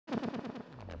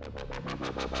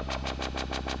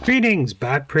Greetings,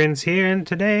 Batprince here, and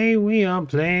today we are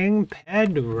playing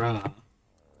Pedra.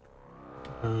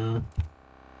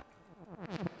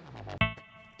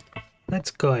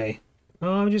 Let's go.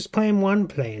 Oh, I'm just playing one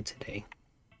player today.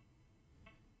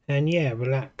 And yeah,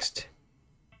 relaxed.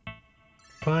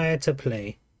 Fire to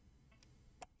play.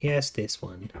 Yes, this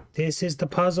one. This is the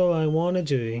puzzle I want to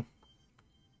do.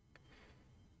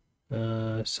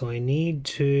 So I need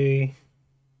to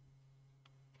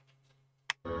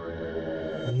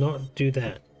not do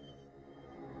that.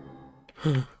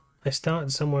 I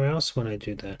start somewhere else when I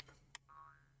do that.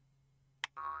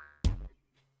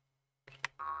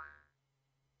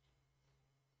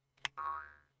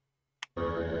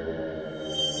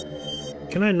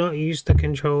 Can I not use the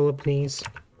controller, please?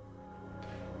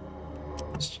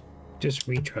 Let's just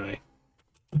retry.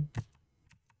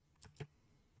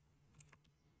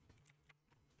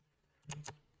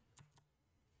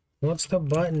 What's the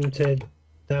button to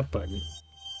that button?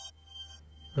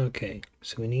 Okay,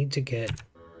 so we need to get...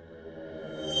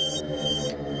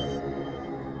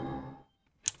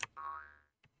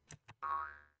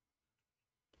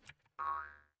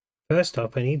 First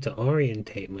off, I need to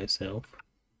orientate myself.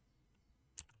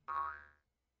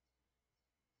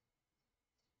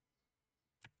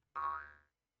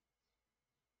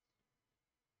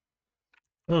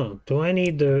 Oh, do I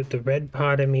need the red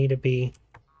part of me to be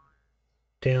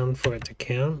down for it to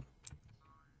count?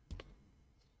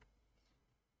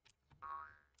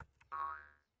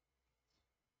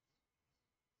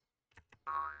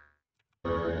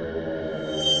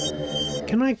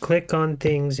 Can I click on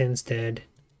things instead?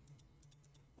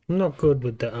 I'm not good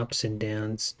with the ups and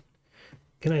downs.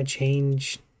 Can I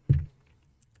change?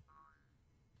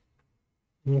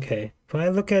 Okay, if I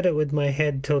look at it with my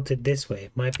head tilted this way,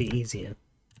 it might be easier.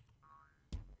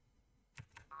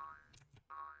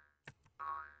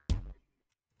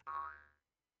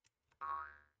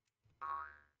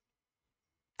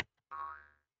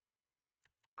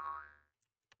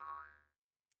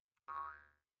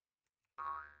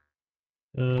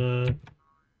 Uh...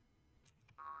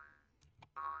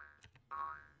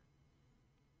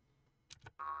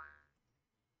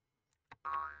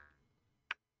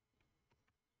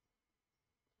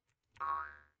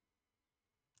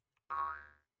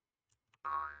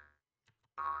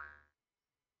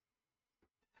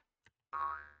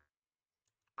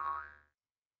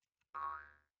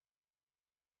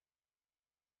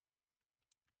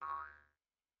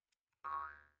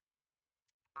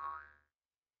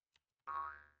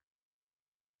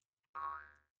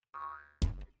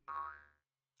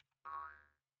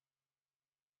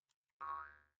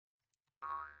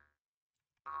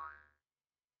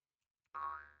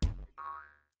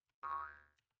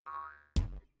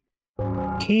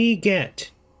 Key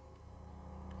get.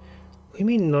 What do you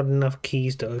mean not enough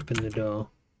keys to open the door?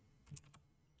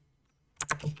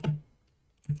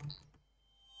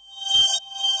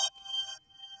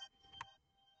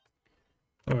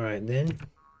 Alright then.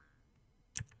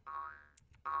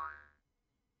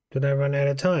 Did I run out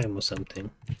of time or something?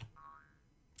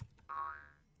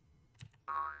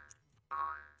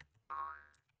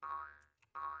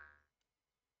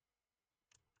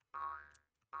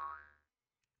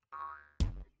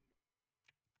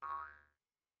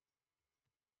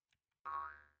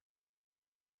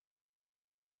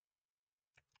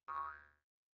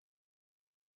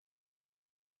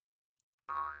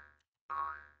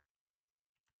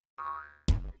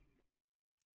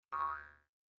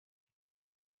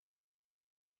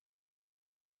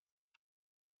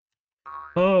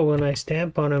 Oh, when I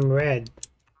stamp on them red,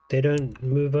 they don't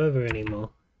move over anymore.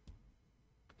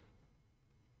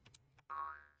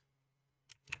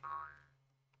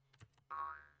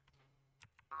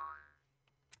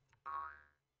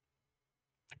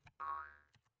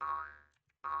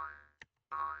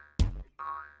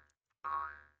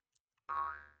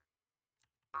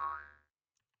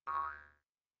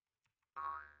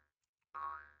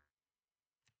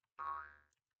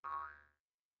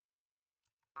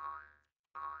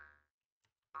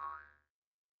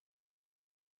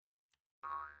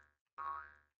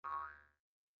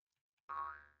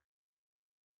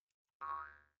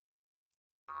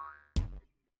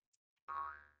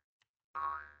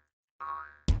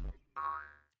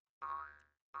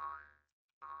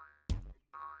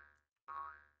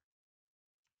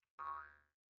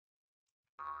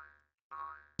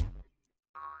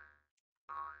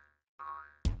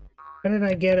 How did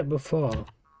I get it before?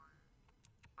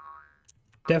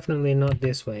 Definitely not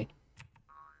this way.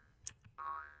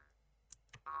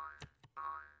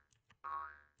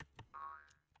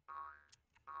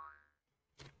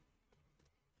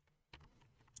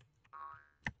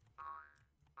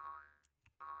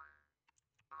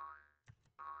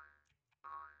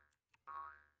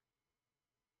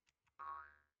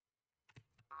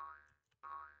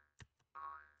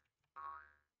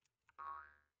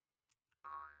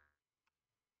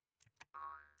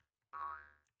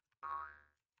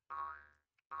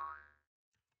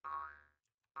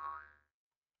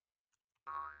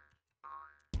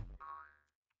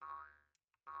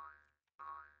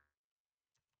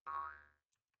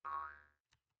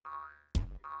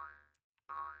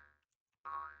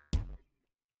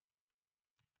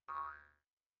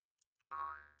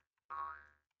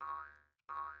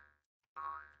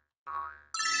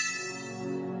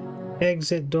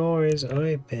 Exit door is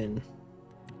open.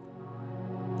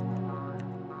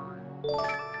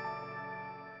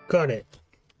 Got it.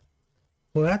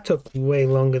 Well, that took way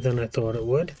longer than I thought it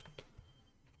would.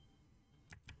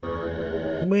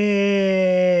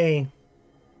 Way.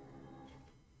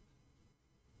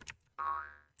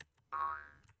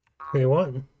 Wait,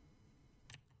 what?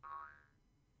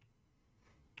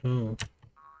 Oh.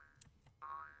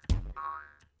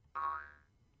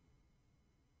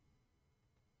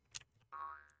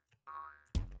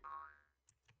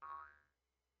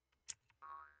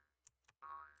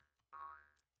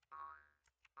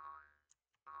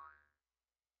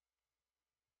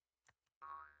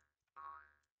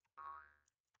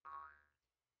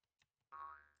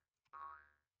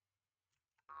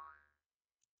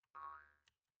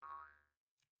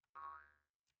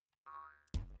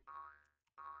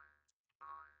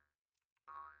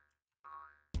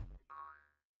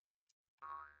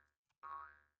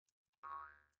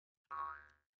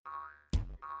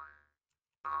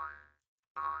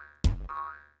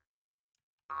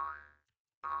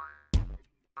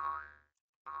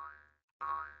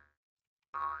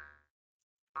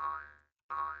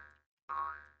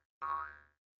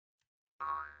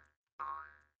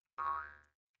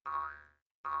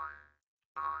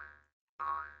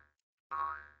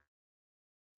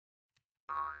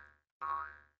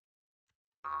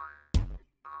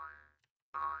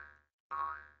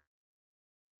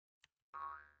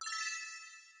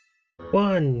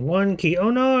 One key. Oh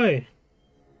no!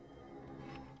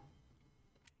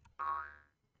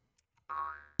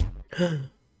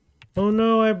 Oh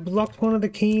no, I blocked one of the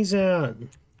keys out.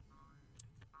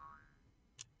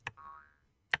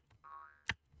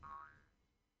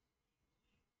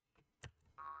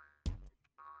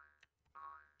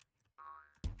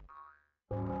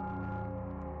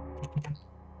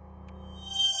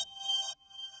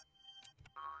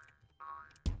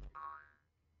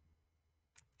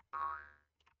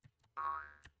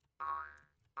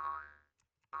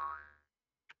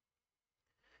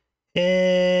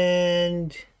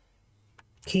 And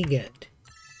key get.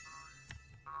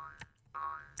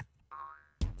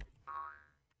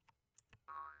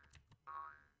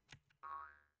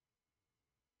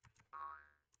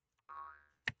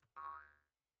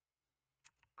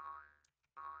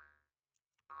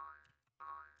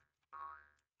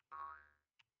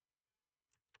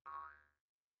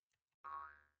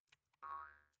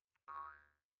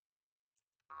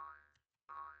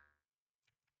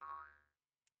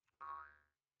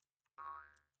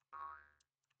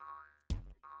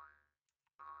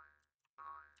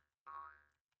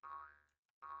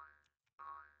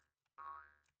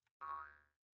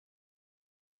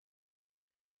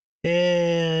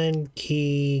 And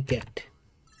key get.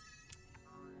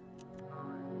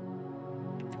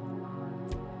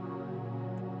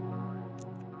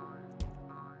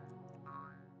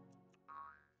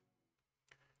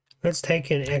 Let's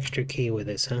take an extra key with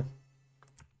us, huh?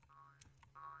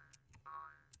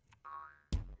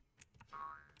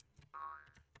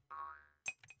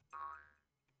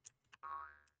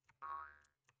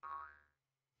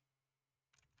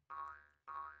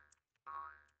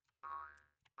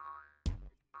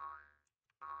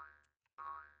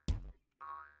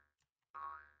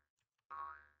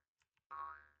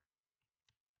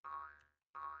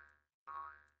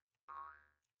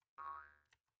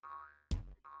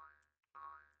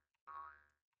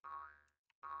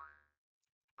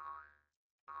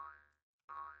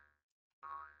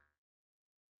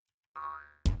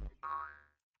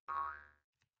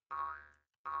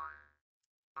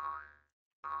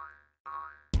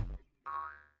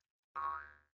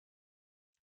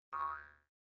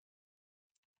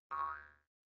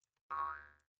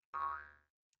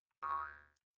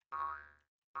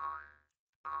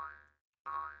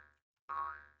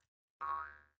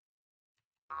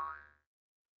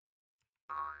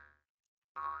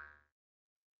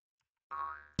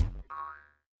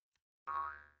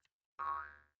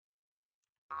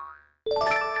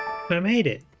 I made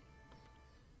it.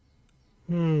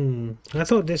 I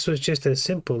thought this was just a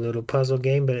simple little puzzle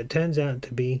game, but it turns out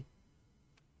to be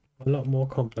a lot more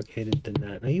complicated than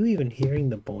that. Are you even hearing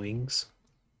the boings?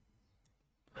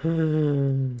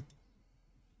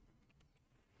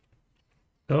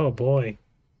 Oh boy,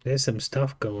 there's some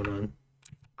stuff going on.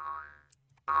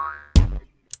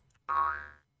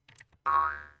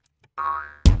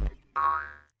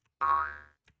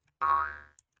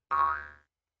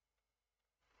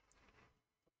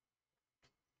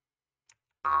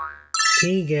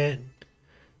 Key get.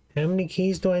 How many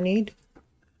keys do I need?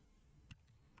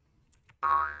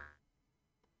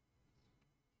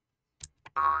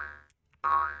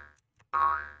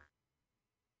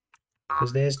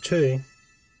 Because there's two.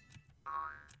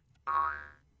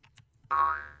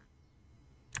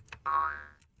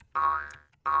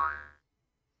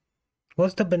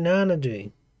 What's the banana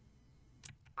doing?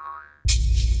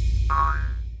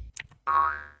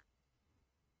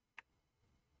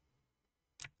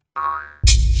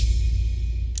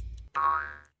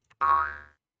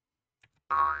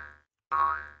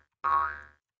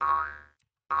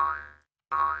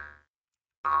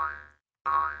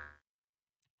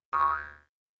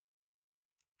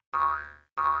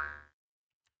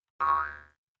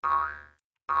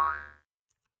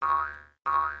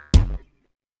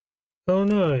 Oh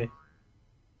no.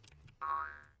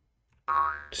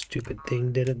 Stupid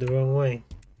thing did it the wrong way.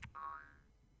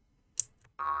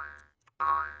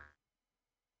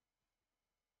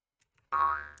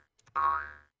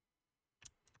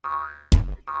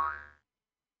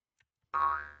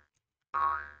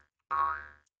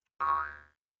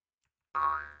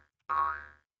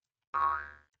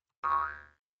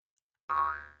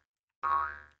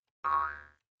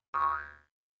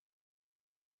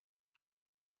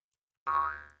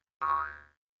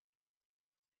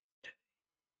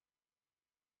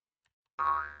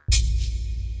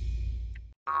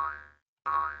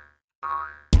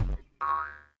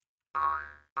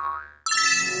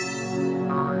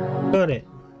 Got it.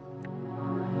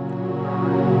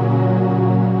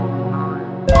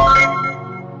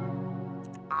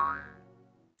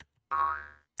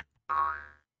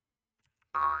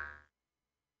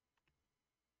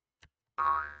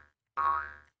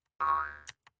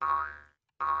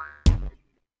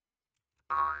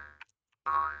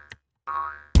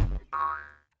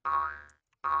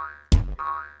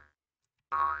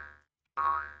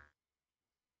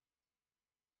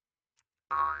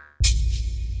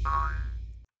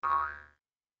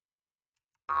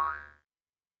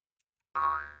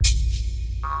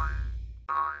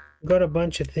 Got a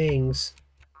bunch of things.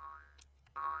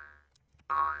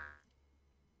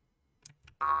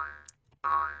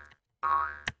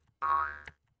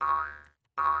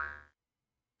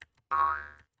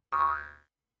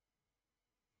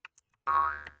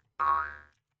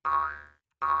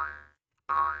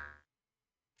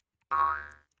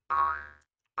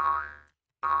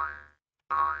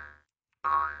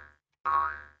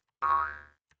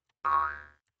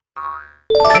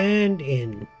 And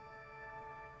in.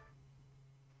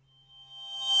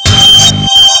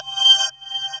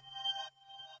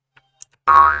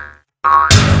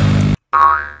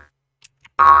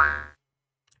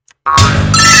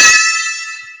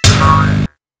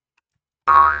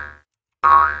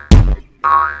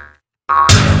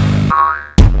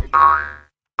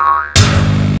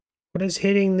 What is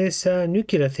hitting this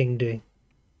nuclear thing doing?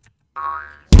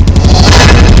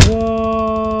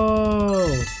 Whoa!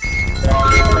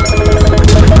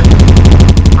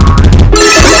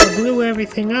 It blew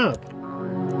everything up.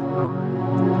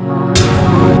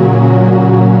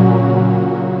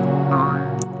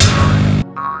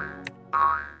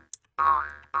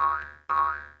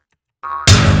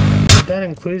 That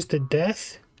includes the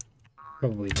death?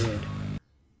 Probably did.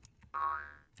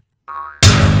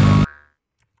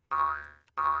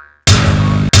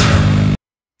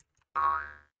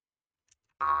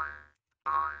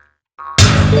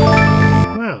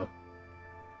 Wow.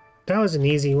 That was an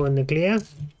easy one to clear.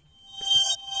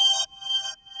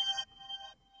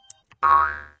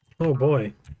 Oh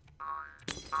boy.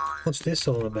 What's this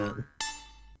all about?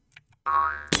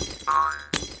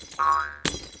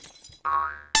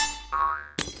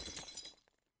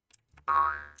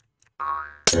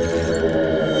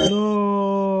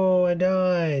 No, I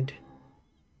died.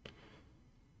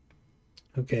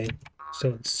 Okay,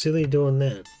 so it's silly doing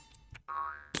that.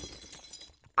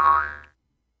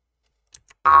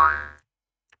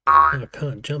 I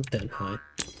can't jump that high.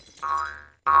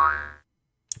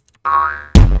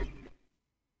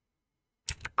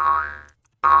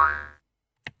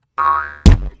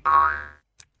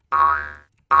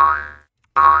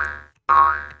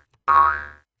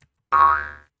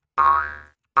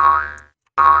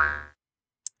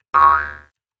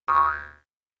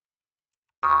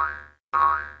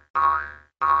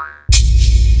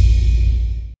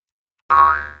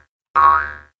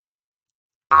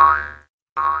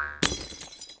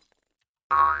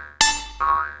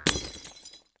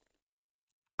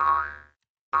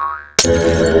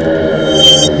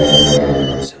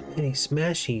 So many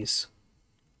smashies.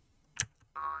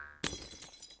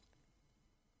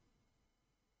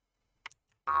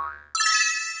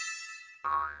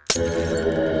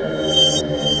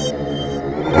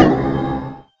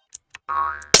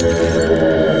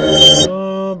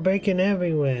 Oh, breaking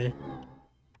everywhere.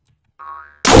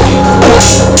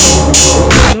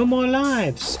 No more lives.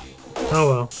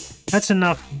 that's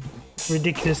enough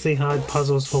ridiculously hard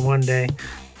puzzles for one day.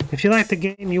 If you like the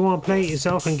game, you want to play it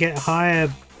yourself and get higher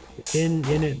in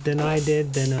it than I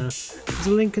did, then there's a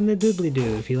link in the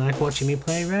doobly-doo. If you like watching me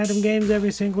play random games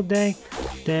every single day,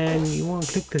 then you want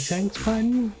to click the thanks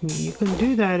button. You can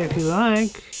do that if you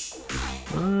like.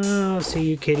 I'll see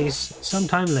you kitties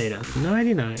sometime later.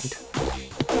 Nighty night.